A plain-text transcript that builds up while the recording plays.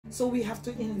So we have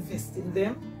to invest in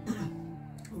them.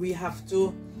 We have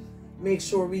to make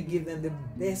sure we give them the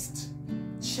best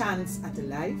chance at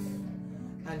life.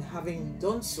 And having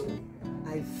done so,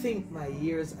 I think my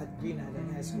years at Green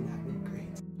Island High School have been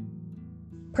great.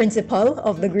 Principal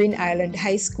of the Green Island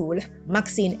High School,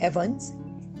 Maxine Evans,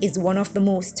 is one of the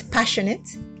most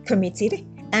passionate, committed,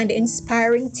 and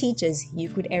inspiring teachers you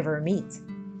could ever meet.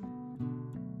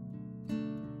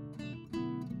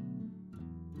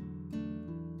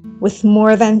 With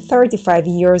more than 35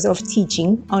 years of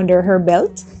teaching under her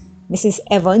belt, Mrs.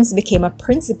 Evans became a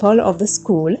principal of the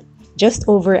school just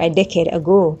over a decade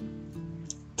ago.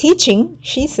 Teaching,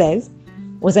 she says,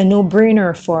 was a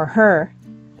no-brainer for her,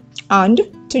 and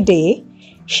today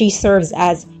she serves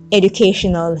as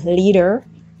educational leader,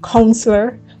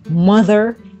 counselor,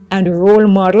 mother, and role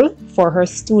model for her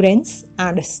students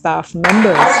and staff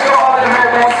members.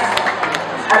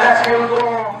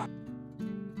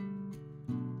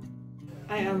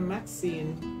 I am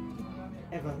Maxine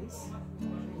Evans,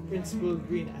 Principal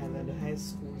Green Island High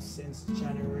School since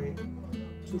January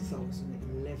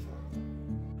 2011.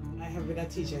 I have been a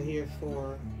teacher here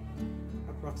for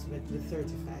approximately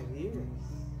 35 years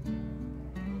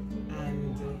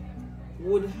and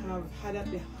would have had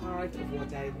at the heart of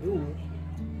what I do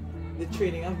the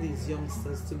training of these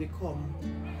youngsters to become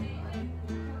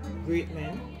great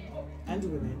men and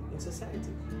women in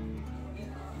society.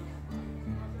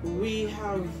 We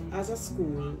have, as a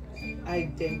school,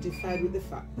 identified with the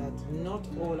fact that not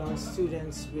all our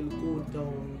students will go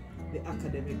down the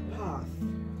academic path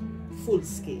full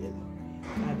scale,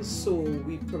 and so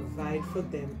we provide for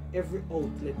them every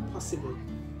outlet possible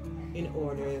in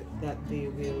order that they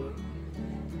will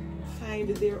find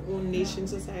their own niche in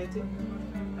society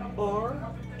or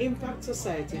impact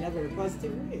society in a very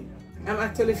positive way. I'm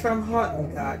actually from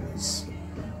Horton Gardens,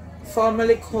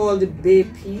 formerly called Bay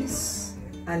Peace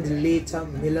and later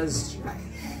Miller's Drive.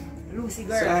 Lucy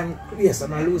girl. So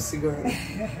I'm a Lucy girl,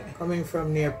 coming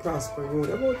from near Prosper Road,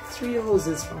 about 3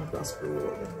 houses from Prosper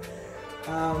Road.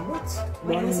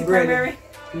 Lucy Primary?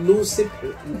 Lucy,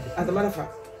 as a matter of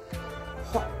fact,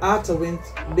 Arthur went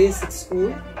Basic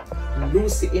School,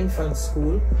 Lucy Infant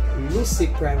School, Lucy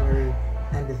Primary,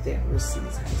 and then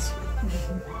Lucy's High School.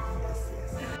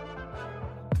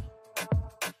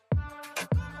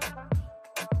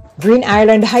 Green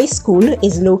Island High School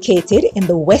is located in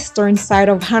the western side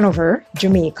of Hanover,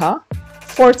 Jamaica,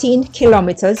 14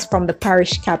 kilometers from the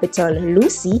parish capital,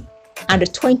 Lucy,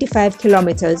 and 25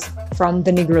 kilometers from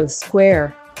the Negro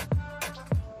Square.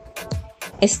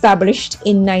 Established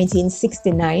in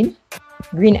 1969,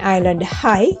 Green Island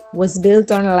High was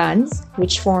built on lands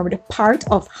which formed part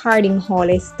of Harding Hall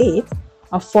Estate,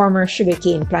 a former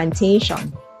sugarcane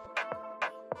plantation.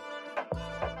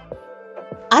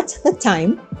 At the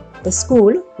time, the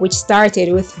school, which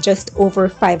started with just over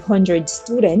 500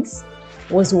 students,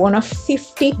 was one of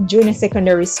 50 junior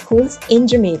secondary schools in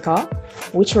Jamaica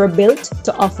which were built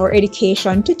to offer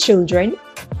education to children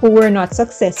who were not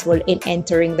successful in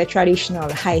entering the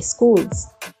traditional high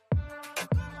schools.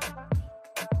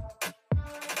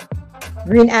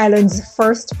 Green Island's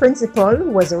first principal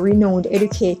was a renowned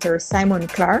educator, Simon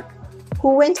Clark,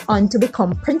 who went on to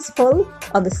become principal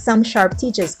of the Sam Sharp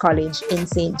Teachers College in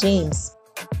St. James.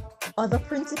 Other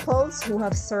principals who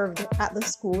have served at the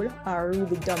school are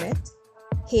Ruby Dummett,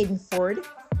 Hayden Ford,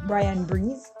 Brian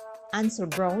Breeze, Ansel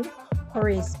Brown,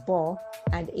 Horace Baugh,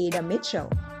 and Ada Mitchell.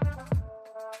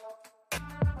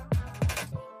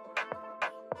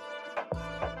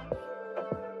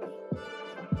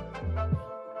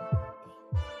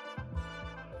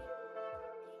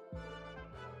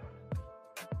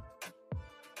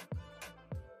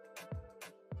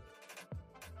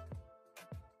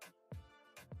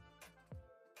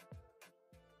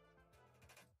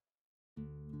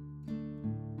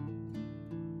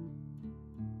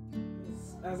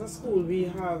 As a school, we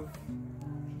have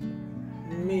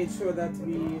made sure that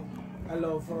we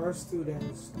allow for our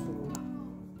students to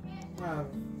have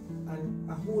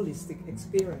a holistic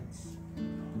experience.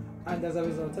 And as a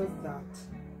result of that,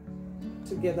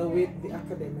 together with the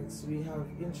academics, we have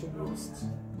introduced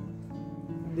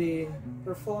the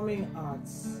performing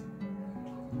arts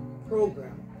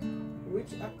program,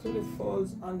 which actually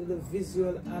falls under the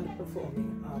visual and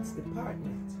performing arts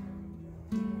department.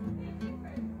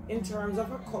 In terms of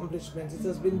accomplishment, it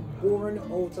has been born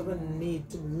out of a need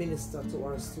to minister to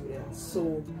our students.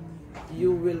 So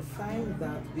you will find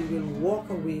that we will walk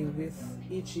away with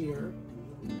each year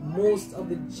most of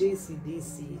the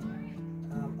JCDC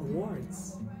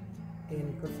awards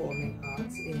in performing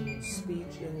arts, in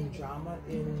speech, in drama,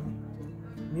 in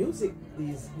music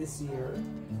this year,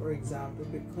 for example,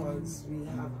 because we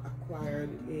have acquired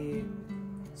a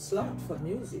slot for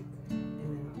music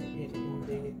in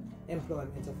the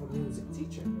employment of a music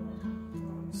teacher.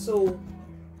 So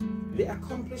the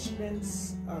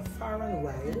accomplishments are far and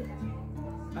wide,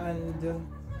 and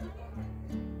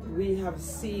we have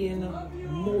seen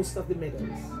most of the medals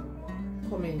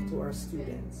coming to our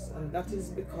students, and that is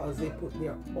because they put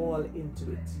their all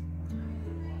into it.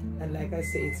 And like I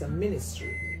say, it's a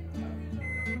ministry.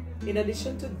 In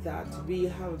addition to that, we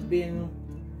have been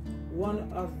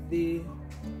one of the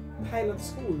pilot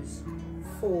schools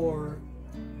for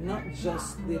not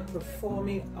just the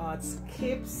performing arts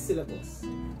CAPE syllabus,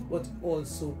 but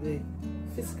also the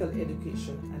physical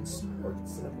education and sport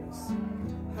syllabus.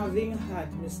 Having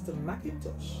had Mr.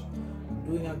 McIntosh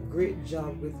doing a great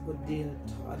job with Odile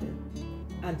Todd,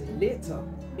 and later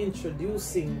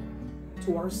introducing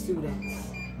to our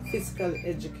students physical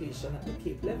education at the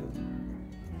CAPE level.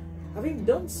 Having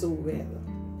done so well,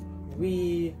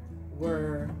 the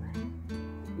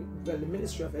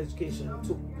Ministry of Education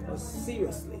took us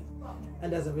seriously,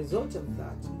 and as a result of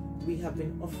that, we have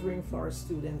been offering for our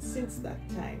students since that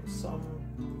time, some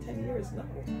 10 years now,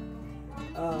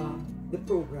 the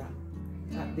program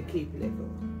at the CAPE level.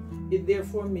 It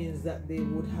therefore means that they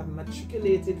would have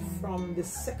matriculated from the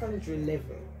secondary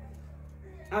level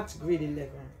at grade 11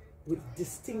 with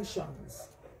distinctions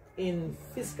in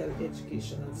physical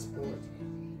education and sport,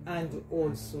 and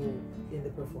also in the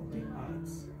performing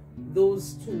arts.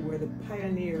 Those two were the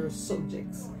pioneer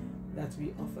subjects that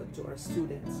we offered to our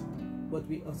students, but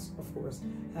we of course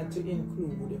had to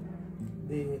include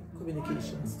the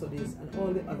communication studies and all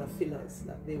the other fillers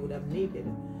that they would have needed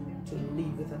to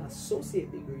leave with an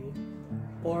associate degree,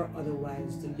 or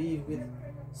otherwise to leave with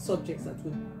subjects that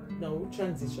would now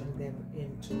transition them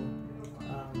into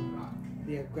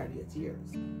their graduate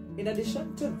years. In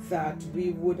addition to that,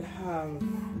 we would have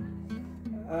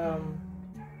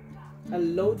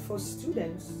allowed for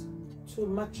students to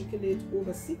matriculate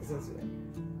overseas as well.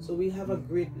 So we have a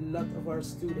great lot of our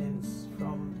students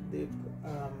from the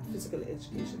physical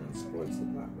education and sports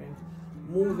department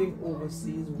moving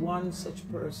overseas. One such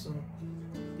person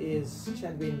is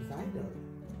Chadwin Vidal,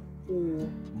 who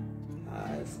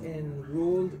has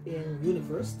enrolled in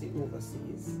university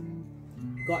overseas,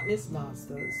 gotten his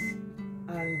master's,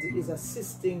 and is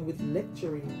assisting with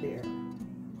lecturing there.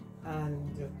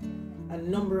 And a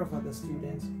number of other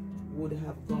students would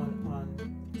have gone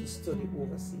on to study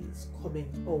overseas, coming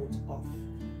out of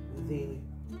the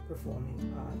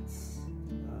performing arts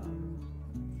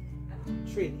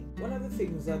training. One of the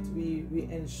things that we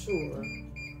ensure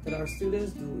that our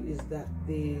students do is that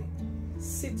they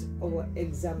sit our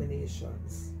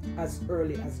examinations as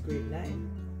early as grade 9.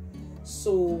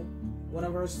 So one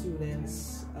of our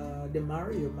students,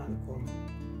 Demario Malcolm,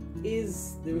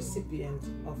 is the recipient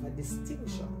of a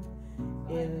distinction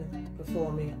in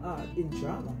performing art, in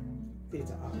drama,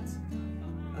 theatre arts,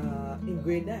 in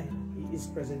grade 9. He is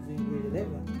presently in grade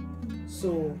 11.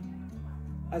 So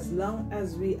as long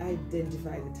as we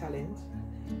identify the talent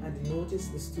and notice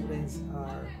the students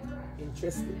are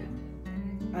interested,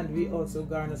 and we also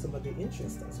garner some of the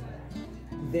interest as well,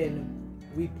 then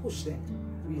we push them,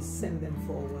 we send them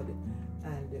forward,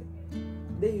 and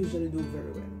they usually do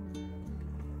very well.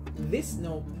 This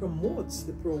now promotes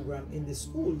the program in the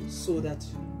school so that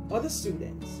other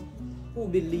students who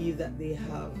believe that they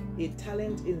have a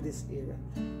talent in this area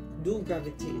do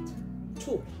gravitate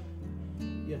to,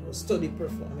 study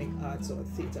performing arts or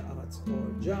theatre arts or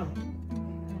drama.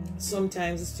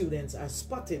 Sometimes the students are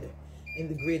spotted in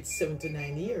the grades 7 to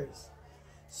 9 years,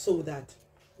 so that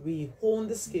we hone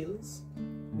the skills,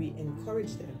 we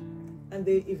encourage them, and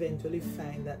they eventually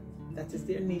find that that is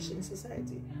their niche in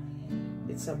society.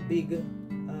 It's a big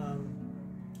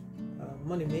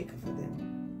money maker for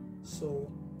them. So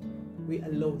we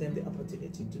allow them the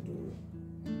opportunity to do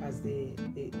as they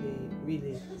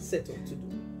really set out to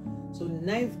do. So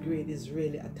 9th grade is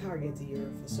really a target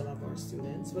year for some of our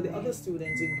students. For the other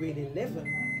students in grade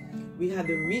 11, we had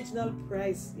the regional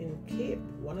prize in CAPE,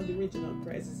 one of the regional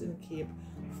prizes in CAPE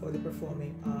for the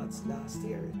performing arts last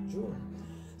year in June.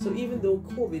 So even though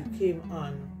COVID came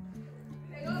on,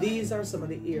 these are some of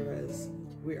the areas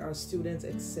where our students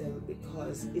excel,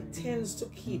 because it tends to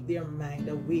keep their mind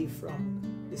away from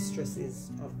the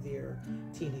stresses of their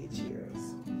teenage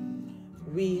years.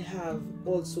 We have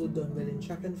also done well in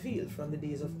track and field from the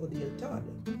days of Odile Todd.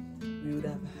 We would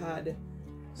have had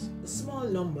small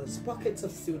numbers, pockets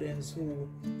of students who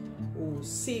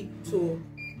seek to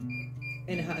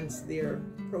enhance their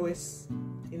prowess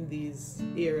in these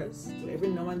areas. So every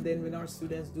now and then when our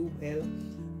students do well,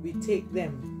 we take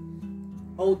them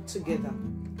out together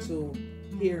to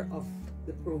hear of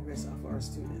the progress of our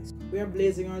students. We are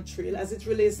blazing our trail. As it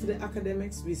relates to the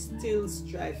academics, we still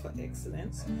strive for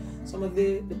excellence. Some of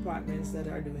the departments that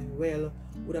are doing well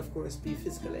would of course be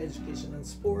physical education and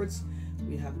sports.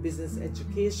 We have business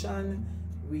education,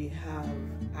 we have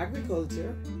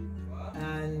agriculture,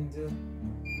 and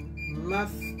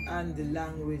math and the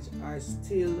language are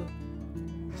still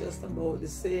just about the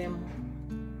same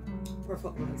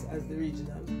performance as the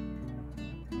regional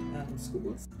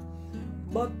schools.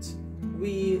 But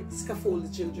we scaffold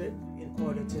the children in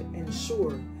order to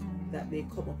ensure that they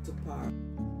come up to par.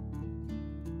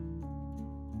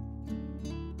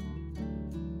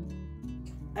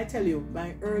 I tell you,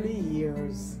 my early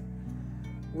years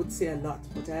would say a lot,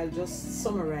 but I'll just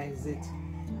summarize it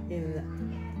in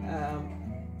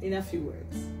a few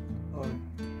words, or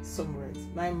some words.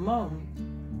 My mom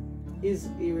is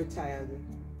a retired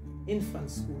infant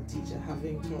school teacher,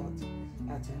 having taught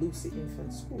at Lucy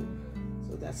Infant School.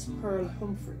 So that's Pearl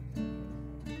Humphrey.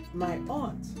 My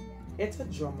aunt, Etta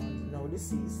Drummond, now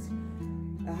deceased,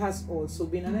 has also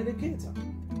been an educator.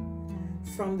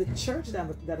 From the church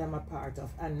that I'm a part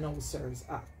of and now serves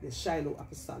at, the Shiloh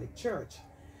Apostolic Church,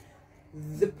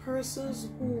 the persons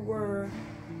who were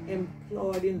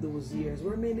employed in those years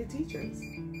were mainly teachers.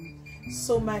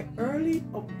 So my early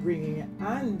upbringing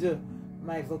and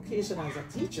my vocation as a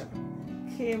teacher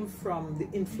came from the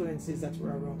influences that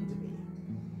were around me.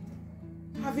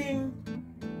 Having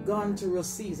gone to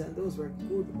Rossi's, and those were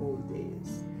good old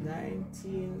days,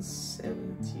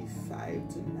 1975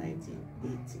 to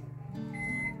 1980.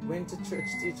 Went to Church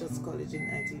Teachers College in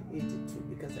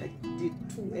 1982 because I did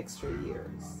 2 extra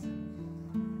years.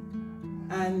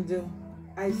 And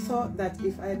I thought that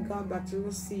if I had gone back to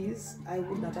Rossi's, I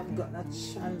would not have gotten a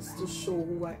chance to show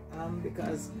who I am,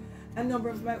 because a number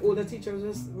of my older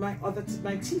teachers, my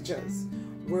teachers,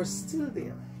 were still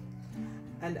there.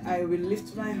 And I will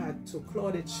lift my hat to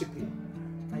Claudette Shippey,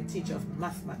 my teacher of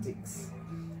mathematics.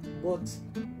 But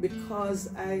because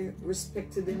I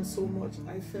respected them so much,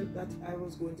 I felt that I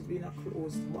was going to be in a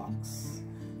closed box,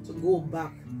 to go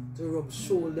back to rub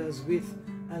shoulders with,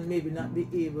 and maybe not be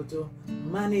able to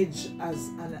manage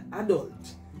as an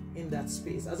adult in that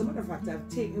space. As a matter of fact, I've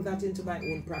taken that into my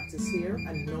own practice here.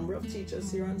 A number of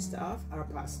teachers here on staff are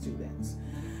past students,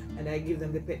 and I give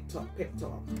them the pep talk.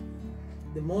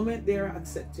 The moment they are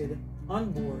accepted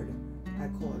on board, I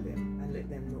call them and let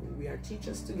them know we are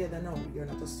teachers together now. You're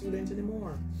not a student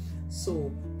anymore.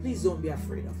 So please don't be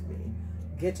afraid of me.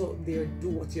 Get out there, do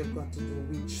what you've got to do.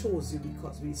 We chose you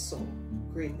because we saw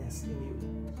greatness in you.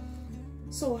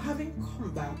 So having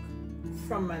come back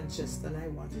from Manchester, and I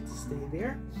wanted to stay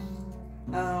there,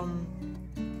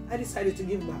 I decided to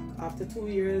give back. After 2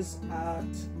 years at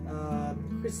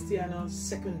Christiana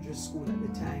Secondary School at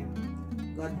the time,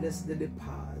 God bless the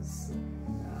DePaz.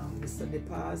 Mr.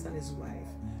 DePaz and his wife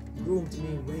groomed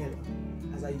me well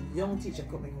as a young teacher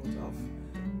coming out of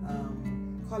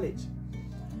college.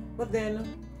 But then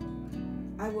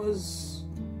I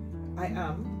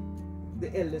am the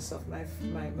eldest of my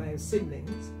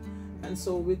siblings, and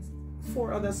so with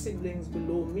 4 other siblings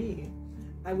below me,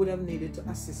 I would have needed to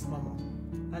assist Mama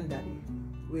and Daddy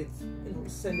with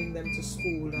sending them to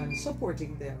school and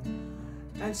supporting them.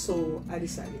 And so I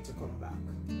decided to come back.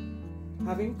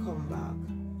 Having come back,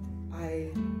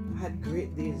 I had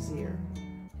great days here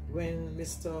when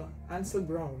Mr. Ansel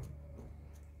Brown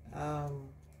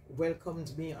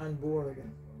welcomed me on board,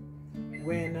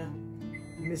 when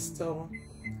Mr.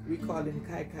 we call him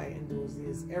Kai Kai in those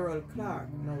days, Errol Clark,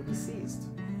 now deceased,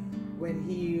 when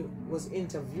he was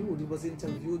interviewed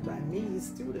by me, his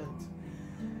student.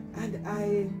 And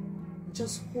I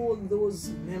just hold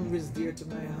those memories dear to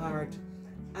my heart,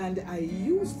 and I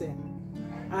use them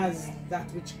as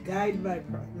that which guide my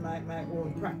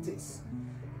own practice.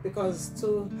 Because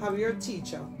to have your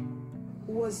teacher,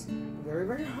 who was very,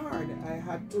 very hard, I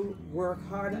had to work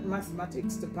hard at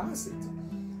mathematics to pass it.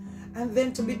 And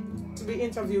then to be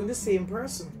interviewing the same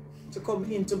person, to come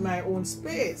into my own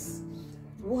space,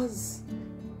 was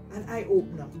an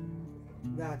eye-opener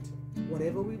that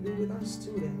whatever we do with our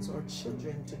students or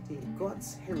children today,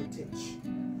 God's heritage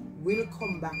will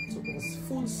come back to us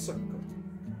full circle,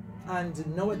 and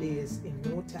nowadays in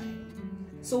no time.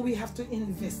 So we have to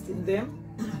invest in them.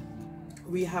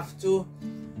 We have to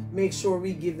make sure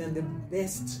we give them the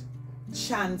best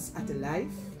chance at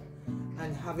life,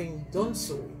 and having done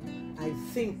so, I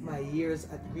think my years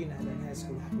at Green Island High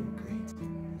School have been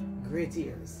great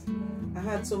years. I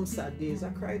had some sad days, I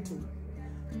cried too,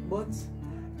 but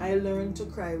I learned to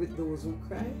cry with those who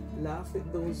cry, laugh with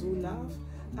those who laugh,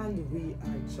 and we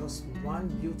are just one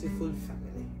beautiful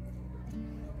family.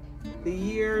 The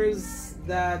years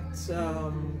that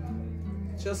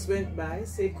just went by,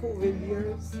 say COVID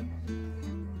years,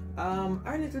 are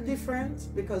a little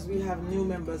different because we have new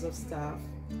members of staff,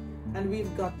 and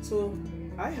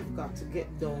I have got to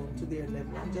get down to their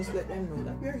level and just let them know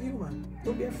that we are human.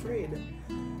 Don't be afraid.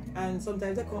 And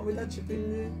sometimes I come with a chip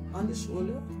on the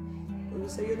shoulder. And we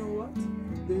say, you know what?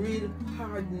 The real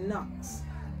hard knocks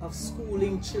of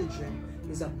schooling children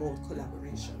is about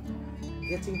collaboration.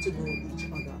 Getting to know each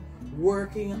other.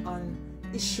 Working on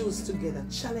issues together.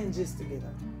 Challenges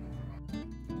together.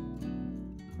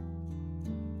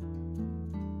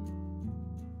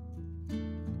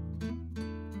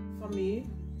 For me,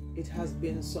 it has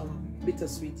been some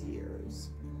bittersweet years.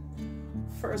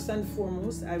 First and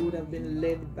foremost, I would have been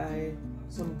led by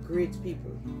some great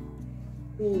people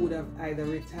who would have either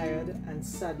retired, and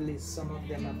sadly some of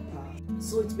them have passed.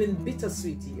 So it's been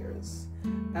bittersweet years.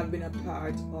 I've been a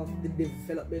part of the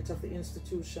development of the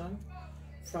institution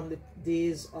from the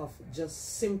days of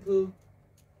just simple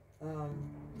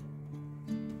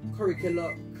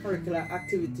curricular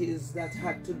activities that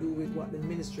had to do with what the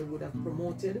ministry would have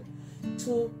promoted,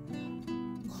 to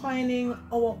coining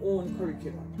our own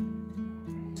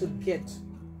curriculum to get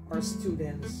our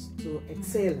students to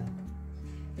excel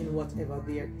in whatever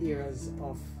their areas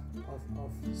of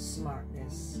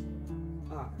smartness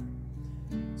are.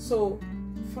 So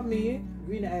for me,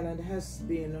 Green Island has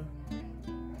been,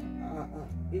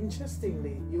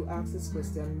 interestingly, you asked this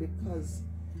question because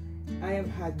I have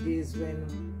had days when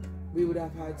we would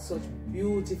have had such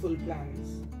beautiful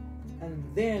plans, and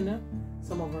then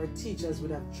some of our teachers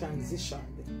would have transitioned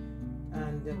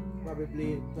and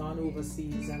probably gone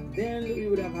overseas, and then we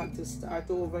would have had to start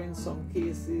over in some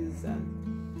cases and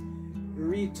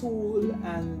retool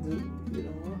and, you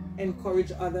know,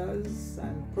 encourage others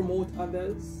and promote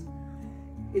others.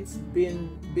 It's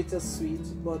been bittersweet,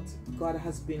 but God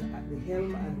has been at the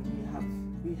helm, and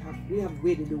we have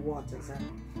waded the waters, and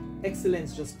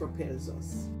excellence just propels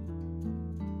us.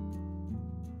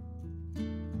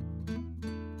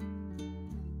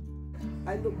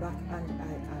 I look back and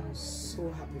I am so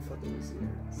happy for those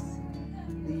years,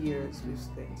 the years we've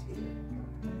spent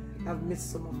here. I've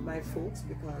missed some of my folks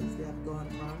because they have gone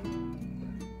on,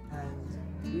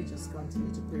 and we just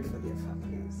continue to pray for their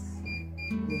families.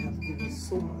 They have given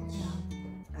so much.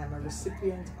 I'm a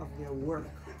recipient of their work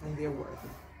and their worth,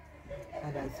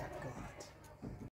 and I thank God.